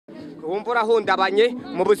wumva urahundabanye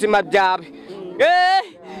mu buzima byawe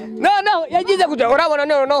noneho yagize kujya urabona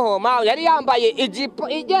noneho mawe yari yambaye ijipo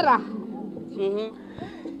igera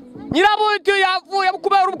nyirabutu yavuye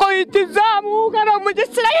kubera ubwo yitizamuka no mu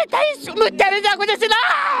gisira yitayisumutereza kugisira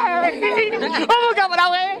umugabo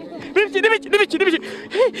nawe biki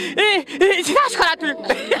sinashobora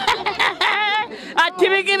ati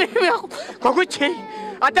bigi kokuki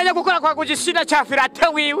atajya gukora kwa kugisira cya firate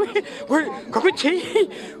wiwe kokuki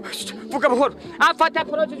vuga buhoro afata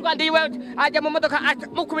poroje rwanda yiwe ajya mu modoka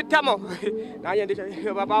mukubitamo nanjye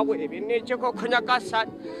ndike babawe ibi niki koko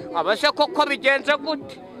nyagasani abashe koko bigenze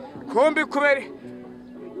gute kumbi kubere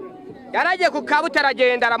yaragiye ku Kabuta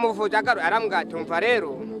aragenda aramuvuza aramwata umva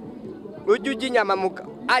rero ujye ujya inyama muga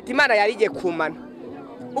ati Imana yarigiye kumana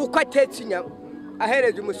uko atetse inyama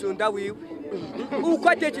ahereje umusunda wiwe uko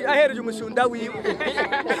atetse ahereje umusunda wiwe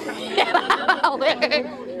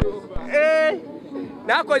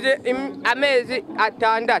nakoze amezi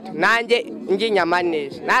 6 nanjye ngi inyama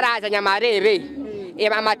neza naraza nyama arebe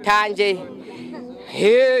eba matanje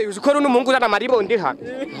uzikora n'umuhungu na maribondi hano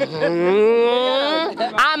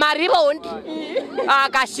amaribondi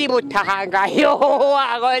agashibuta hanga yo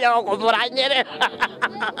agoya kuvuranyere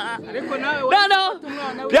ariko nawe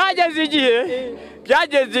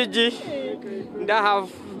byageze igihe ndahava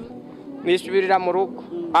nisubirira mu rugo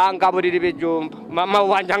angaburira ibijumba mama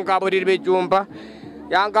wanje angaburira ibijumba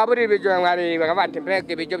yangaburira ibijumba nkareba ngabante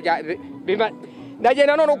mbega ibijyo bya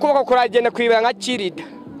ndagenda none ukuboko kuragenda kwibera nkakirida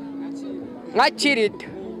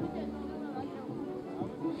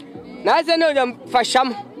naze none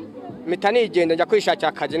mfashamo mpita nigenda njya kwishakira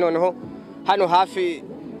akazi noneho hano hafi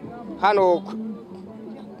hano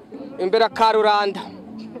imbere Karuranda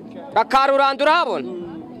urabona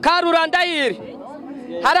Karuranda yiri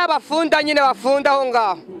hari abafunda nyine bafunda aho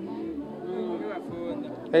ngaho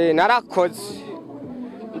narakoze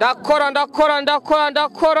ndakora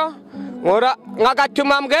nkora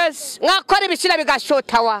nkagatuma mwese mwakora ibishyira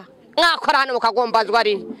bigashota wa mwakora hano mukagombazwa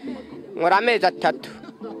ari nkora amezi 3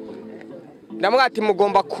 ndamwati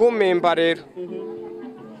mugomba kumemba rero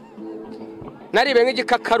naribe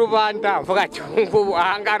nk'igikakarubanda mvuga ati ngubu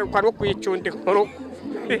ahangaruka no kwicunda inkuru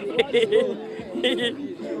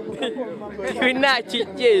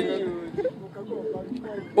binakigenda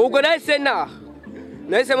ubwo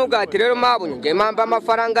nahise mubwati rero mabunye ngiye mpamba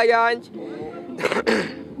amafaranga yanjye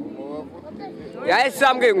yahise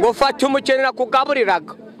ambwiye ngo ufate umukene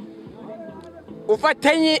nakugaburiraga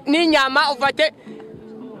ufate n'inyama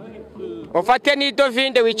ufate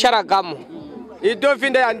n'idovinde wicaragamo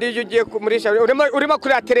idovinde yandije ugiye kumurisha urimo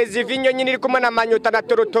kuri televiziyo nyine iri kumwe na manyota na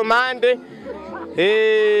torotomande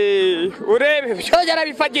urebe byogera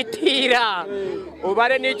bifagitira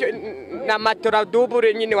ubare n'icyo na matora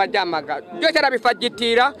dubure nyine wajyamaga byose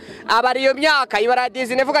arabifagitira abari iyo myaka ibara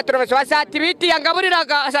Disney vuga turabasha basati biti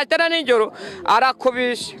yangaburiraga asatana n'injoro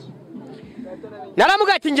arakubisha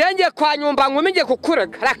naramuga ati ngiye kwa nyumba ngumi ngiye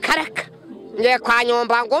kukurega rakaraka ngiye kwa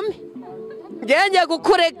nyumba ngumi ngiye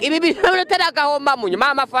kukurega ibi binoteraga homba mu nyuma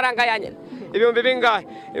amafaranga yanye ibihumbi bingahe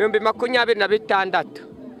ibihumbi 26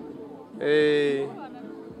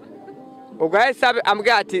 ubwo yahise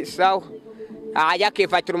ambwira ati sawa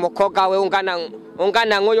yakifatira umukobwa we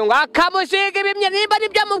ungana nk'uyu ngo akamusiga ibimye nimba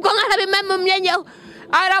nibyo mu bwonko arabimumyenyeho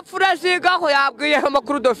arapfurasigaho yabwiyeho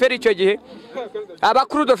amakuru doferi icyo gihe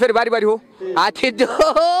abakuru doferi bari bariho ati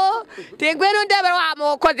tingwero ndebe wa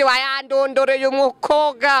mukozi wayandondoreye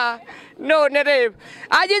umukobwa none reba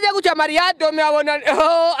agize guca Maria Dome abona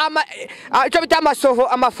icyo bita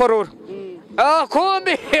amafororo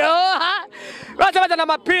kumbi bazana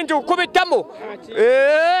amapinji ukubitamo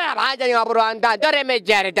abajyanye wa Buranda dore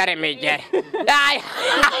megere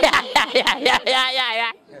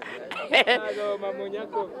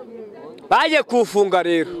baje kufunga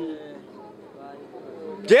rero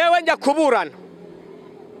jewe njya kuburana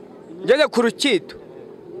ngeze ku rukito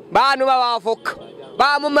bantu babavoka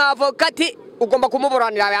bamumavoka ati ugomba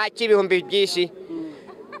kumuburanira yaki ibihumbi byinshi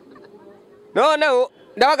noneho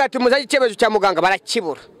ndabagati muzaje icyemezo cya muganga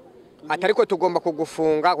barakibura atariko tugomba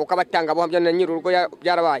kugufunga kuko abatanga bohamya na nyirurugo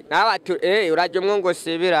byarabaye nabati uraje mwongo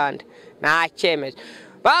sibiranda nta cyemezo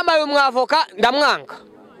bambaye umwavoka ndamwanga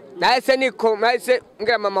nahise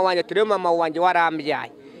ngira mama wanje turi mama wanje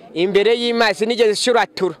warambyaye imbere y'Imana sinigeze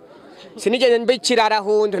shuratura sinigeze mbikira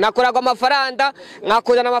arahundo nakoraga amafaranga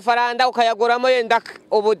nkakuzana amafaranga ukayaguramo yenda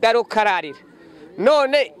ubudarukararira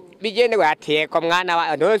none bigende watiye ko mwana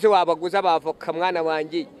wa nose wabaguza bavoka mwana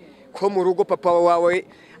wanjye ko mu rugo papa wawe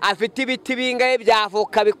afite ibiti bingaye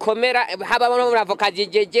byavoka bikomera habamo muravoka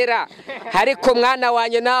jigegera ariko mwana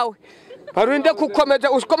wanje nawe barunde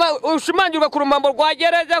kukomeza ushimangirwa ku rumambo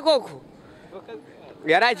rwagereza koko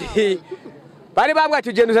yaragiye bari bambwa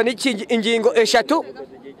tugenda uzana ingingo eshatu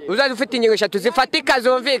uzaze ufite ingingo eshatu zifatika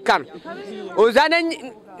zumvikana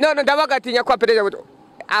uzane none ndabagatinya kwa perezida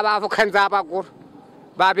abavoka nzabagura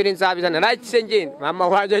babiri nzabizana nakise ngende mama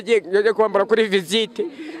waje agiye kwambara kuri visite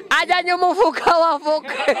ajyanye umufuka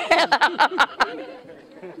w'avoka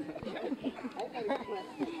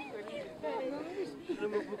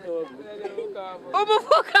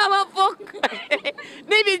umufuka w'avoka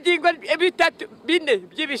n'ibingingo bitatu bine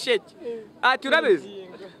by'ibisheke ati urabizi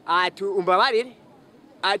ati umbabarire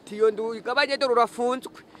ati yo ndugabanye dore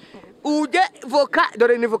urafunzwe uje voka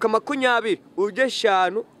dore ni voka 20 uje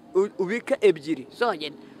 5 ubika ebyiri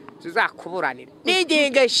zonyene tuzakuburanira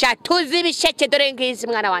n'ingingo eshatu z'ibisheke dore ngizi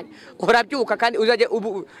mwana wanjye urabyuka kandi uzaje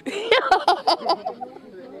ubu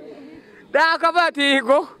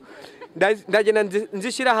dakabatigo ndagenda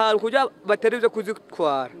nzishira ahantu kujya baterize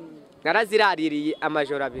kuzitwara naraziraririye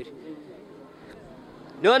amajoro 2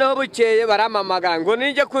 noneho bukeye baramamagara ngo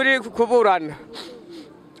ninjye kuri kuburana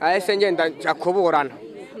ahese ngenda nja kuburana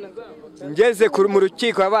ngeze mu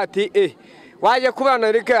rukiko bati waje kuburana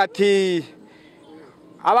Eric ati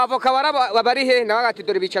abavoka bari he nawe ati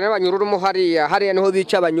dore bicana banyururumo hariya niho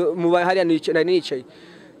bica hariya nicaye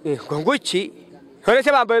ngo nguki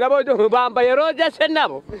Horese bambaye roze se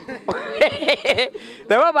nabo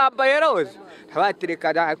bambaye roze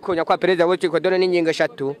abatireka konya kwa perezida w'urukiko dore n'ingingo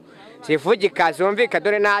eshatu zivugika zumvika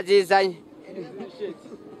dore nazizanye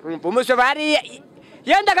umusubari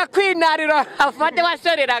yendaga kwinarira afate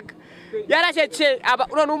wasoreraga yarasetse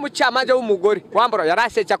none umucamanza w'umugore wambara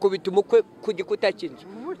yarasetse akubita umukwe ku gikuta cy'inzu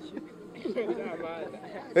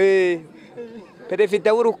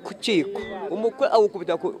perezida w'urukiko umukwe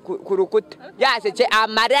awukubita ku rukuta yasetse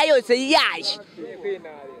amarira yose yaje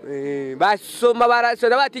basoma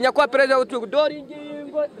barasona batinya kwa perezida w'urukiko dore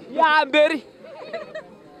ingingo ya mbere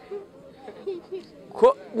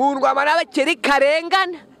ko gundwa marabakeri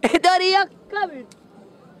karengana dore iyo kabiri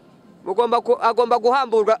agomba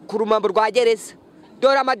guhamburwa ku rumambo rwa gereza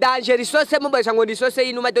dore amadangeri sose mubesha ngo ni sose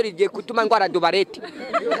y'inuma dore igiye kutuma ngwara dubarete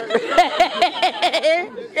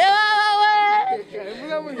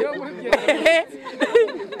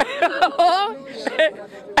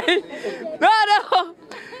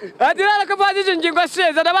ati rero ko bazi ingingo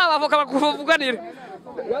seza n'abavoka bakuvuganira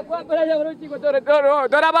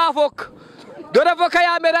dore abavoka dore avoka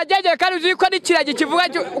ya mbere agegeye kandi uzi ko n'ikiragi kivuga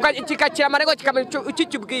kikakira amarego kikamenya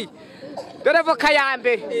ukikibwiye dore avoka ya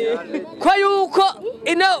mbere ko yuko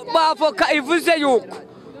ino bavoka ivuze yuko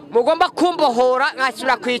mugomba kumbohora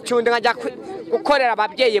nkasubira kwicunda nkajya gukorera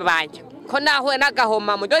ababyeyi banjye ko nahuye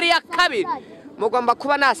n'agahoma mu dore ya kabiri mugomba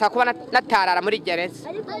kuba nasa kuba natarara muri gereza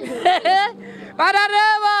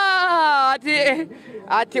barareba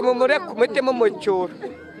ati mumureke mutemo umucyuro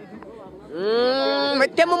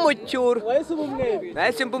mutemo umucyuro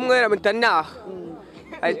bahise mbumwera mutanaha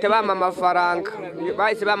ahita bampa amafaranga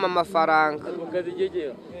bahise bampa amafaranga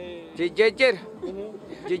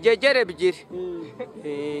jigegera ebyiri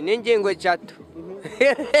n'ingingo eshatu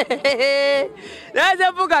nahise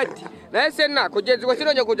mvuga ati nahise kugeza ubwo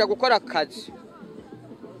sinongeye kujya gukora akazi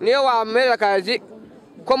niyo wamera akazi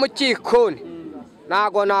ko mu cyikoni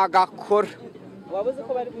ntago nagakora wabuze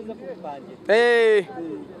ko bari buze kubipangira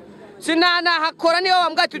sinanahakora niyo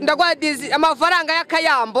wambwa ati ndagwa amafaranga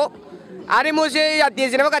y'akayambo ari muze ya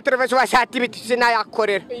dizine bagaterefesha bashati biti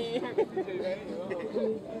sinayakorera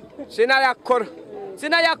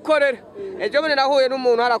sinayakorera ejo bundi nahuye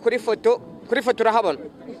n'umuntu ara kuri foto urahabona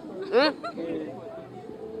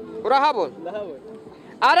urahabona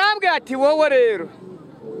arambwira ati wowe rero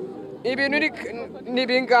ibintu ni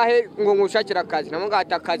bingahe ngo ngushakira akazi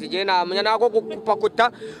namugata akazi je namenya nago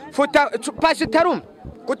gupakuta futa pasitarum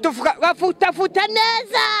kutufuka bafuta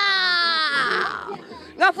neza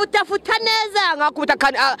ngafuta neza ngakuta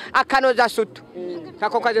akanoza sutu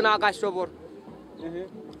kako kazi nagashobora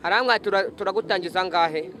arambwa turagutangiza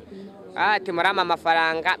ngahe ati marama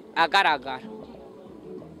amafaranga agaragara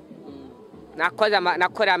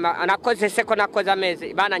nakoze seko nakoze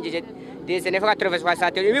amezi banangije dizene vuga televiziyo kwa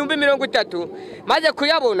sate 30 maze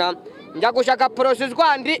kuyabona njya gushaka process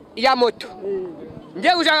rwandi ya moto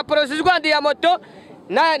ngiye gushaka process rwandi ya moto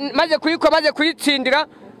maze kuyitsindira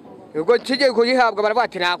ubwo ntige kuyihabwa baravuga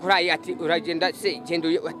ati nakurayi ati uragenda se genda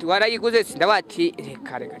ati warayiguze se ndabati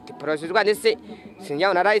reka ati process rwandi se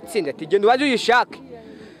sinyaho narayitsinda ati genda ubaze uyishake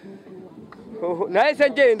nahise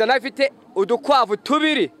ngenda nafite udukwavu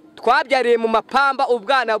tubiri twabyariye mu mapamba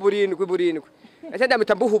ubwana burindwi ese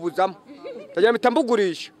ndamita mbuhubuzamo ndamita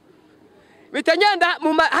mbugurisha bitanyenda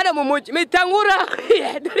hano mu mujyi mitangura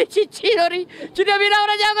dore ikirori kino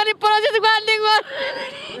birahura cyangwa ni process rwandi ngo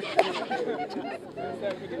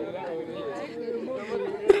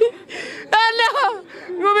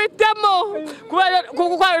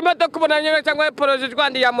kuko imodoka ubona nyine cyangwa poroje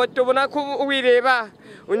Rwanda ya moto ubona ko uwireba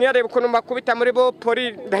unyareba ukuntu makubita muri bo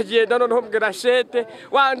poli ndagenda noneho mbwira shete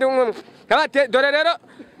wandi umwe dore rero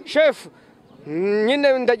chef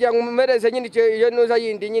nyine ndagira ngo umumereze nyine iyo nuza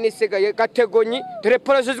yindi nyine isigaye gategonyi dore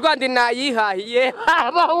poroje Rwanda nayihahiye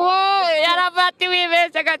abawo yaravati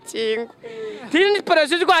wibese gakingo tindi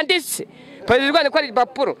poroje Rwanda ise poroje Rwanda ko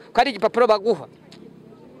ari igipapuro baguha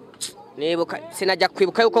nibuka sinajya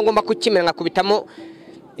kwibuka yuko ngomba kukimera nkakubitamo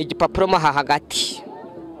igipapuro maha hagati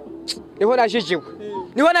niho najijiwe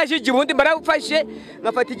ubundi barafashe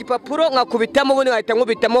ngafata igipapuro nkakubitamo ubundi nkahita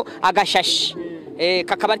nkubitamo agashashi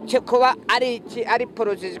kakaba kuba ari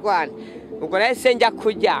poroje Rwanda ubwo nahise njya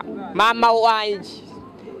kujya mama wanjye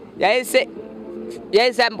yahise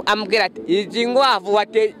ambwira ati izi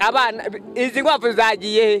nkwavu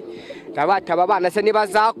zagiye ndabataba abana se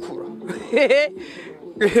nibazakura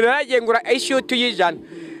naragengura ishutu y'ijana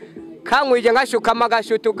kankwije ngashukamo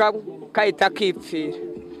agashutu kahita kipfira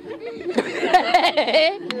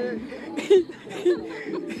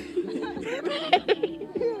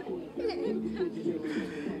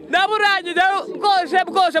naburangije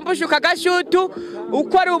bwose mbushuka agashutu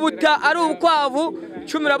uko ari ubukwavu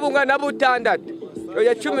 16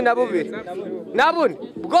 oya 12 nabune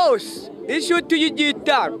bwose ishutu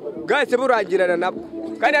y'igitaro bwase burangirana nabwo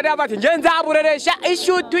kandi ari abati nge nzabureresha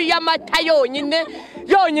ishutu y'amata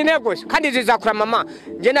yonyine gusa kandi zizakura mama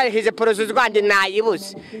nge narihize poroje Rwanda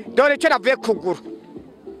nayibuze dore cyo navuye kugura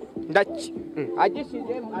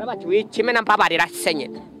agishije arabati wikimena mbabarira senye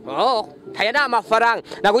taya na amafaranga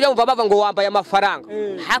nagujya umva bava ngo wambaye amafaranga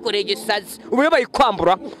hakore igisazi ubuye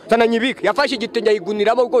bayikwambura zananyibika yafashe igitenge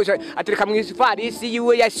ayiguniramo rwose atereka mu ifarisi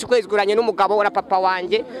yiwe yashikwezguranye n'umugabo wa papa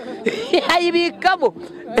wanjye ayibikamo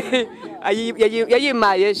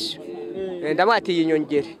yayimayesha ndamwati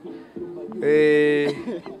yinyongere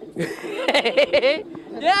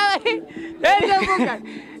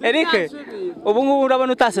Eric ubu ngubu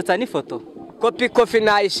urabona utasetsa n'ifoto kopi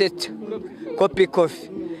nayisetsa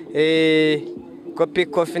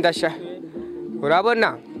kopi ndasha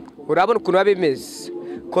urabona ukuntu babimeze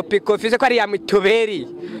kopi se ko ari ya mituberi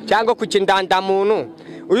cyangwa ku kindandamuntu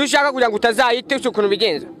uyu ushaka kugira ngo utazayite ukuntu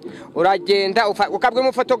bigenza uragenda ukabwe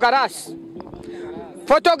mu fotogarasi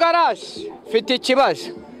fite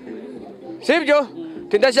ikibazo sibyo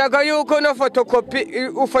ndashaka yuko no fotokopi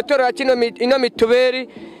ufotora ino mituberi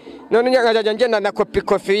none nyajya ngenda na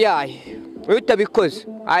kopi yayo utabikoze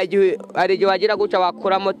ari igihe wagira guca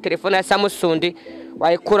wakuramo telefone ya Samusundi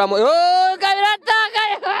wayikuramo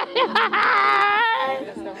gabiratagaye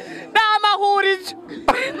namahurizo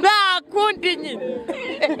nakundi nyine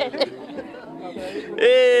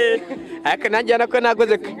aka nanjye nako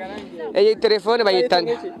nagoze iyi telefone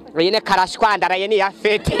bayitanga iyi ne karashwanda ye ni ya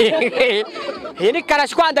fete iyi ni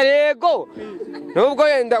karashwanda yego nubwo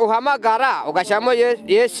yenda uhamagara ugashyamo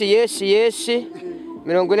yes 46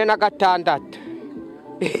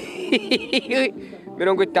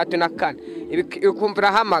 34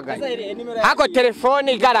 ukumvira hamagaye hako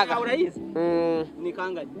telefone igaragara ni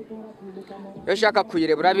kangahe yo shaka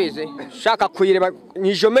kuyireba urabizi shaka kuyireba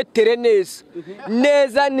ni geometrie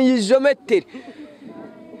neza ni geometrie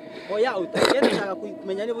oya utagenda shaka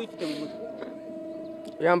kumenya niba uyifite mu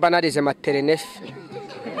mutwe yamba narize maternelle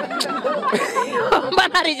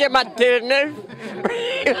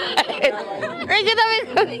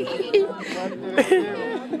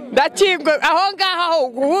ndakingwe aho ngaho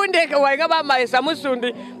guhundeka waga bamaye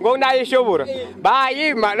Samusundi ngo nayishobora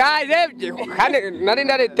bayima narebye kandi nari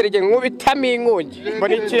ndaretereje nkubitamo inkongi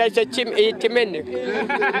mbona ikirashye itimene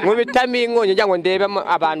nkubitamo inkongi njya ngo ndebe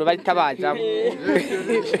abantu baritabaza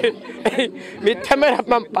mitamera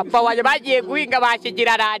papa waje bagiye guhinga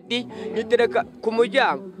bashigira radi nitereka ku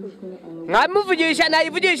muryango nkamuvugisha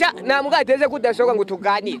nayivugisha namwateze kudashoka ngo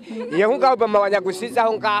tuganire iyo ngaho mama wanyagusiza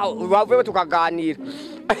aho ngaho bavuye tukaganira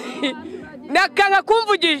nakanga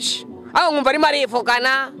kumvugisha aho nkumva arimo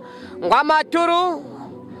arivugana ngo amaturu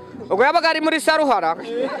ubwo yabaga ari muri Saruhara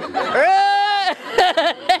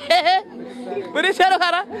muri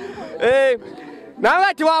Saruhara nawe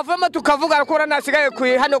ati wavamo tukavugana ko nasigaye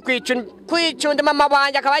hano kwicunda mama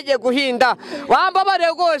banje akabagiye guhinda wambabare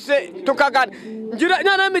rwose tukagana ngira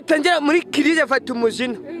none mitangera muri kirize fata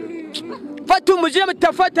umujina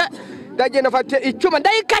mutafata ndagenda fata icyuma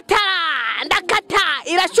ndakata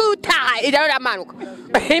irashuta iramanuka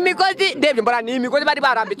imigozi ndebye mbona ni imigozi bari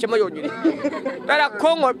barambicemo yonyine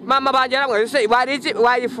barakonko mama banje yaramwe se warizi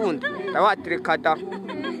wayifunda ndawatirikada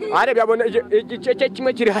arebye abona igice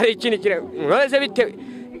kimwe kiri hari ikindi kire none se bite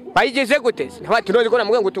bayigeze gute ntabati none ko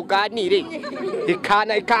namwe ngo tuganire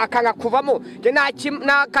ikanga kuvamo je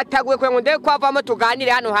nakataguye kwe ngo ndeke kwavamo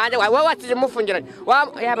tuganire hano hanze wowe wasize mufungiranye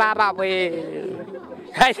ya baba we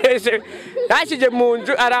yashije mu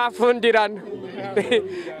nzu arafundirana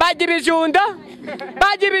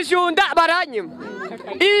bagibijunda baranyima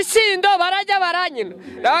isindo barajya baranyina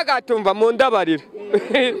ndagatumva mu ndabarira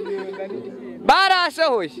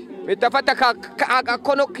barasohoye bitafata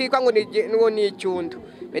agakono kikwa ngo ni icyundo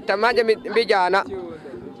bitamanje mbijyana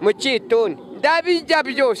mu cyitoni ndabijya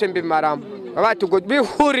byose mbimaramo abatugo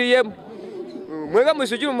bihuriyemo mwega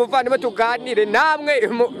musugira umuvandimwe tuganire namwe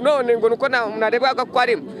none ngo nuko narebwaga ko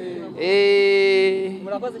arimo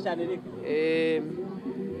murakoze cyane Eric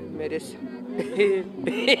meresa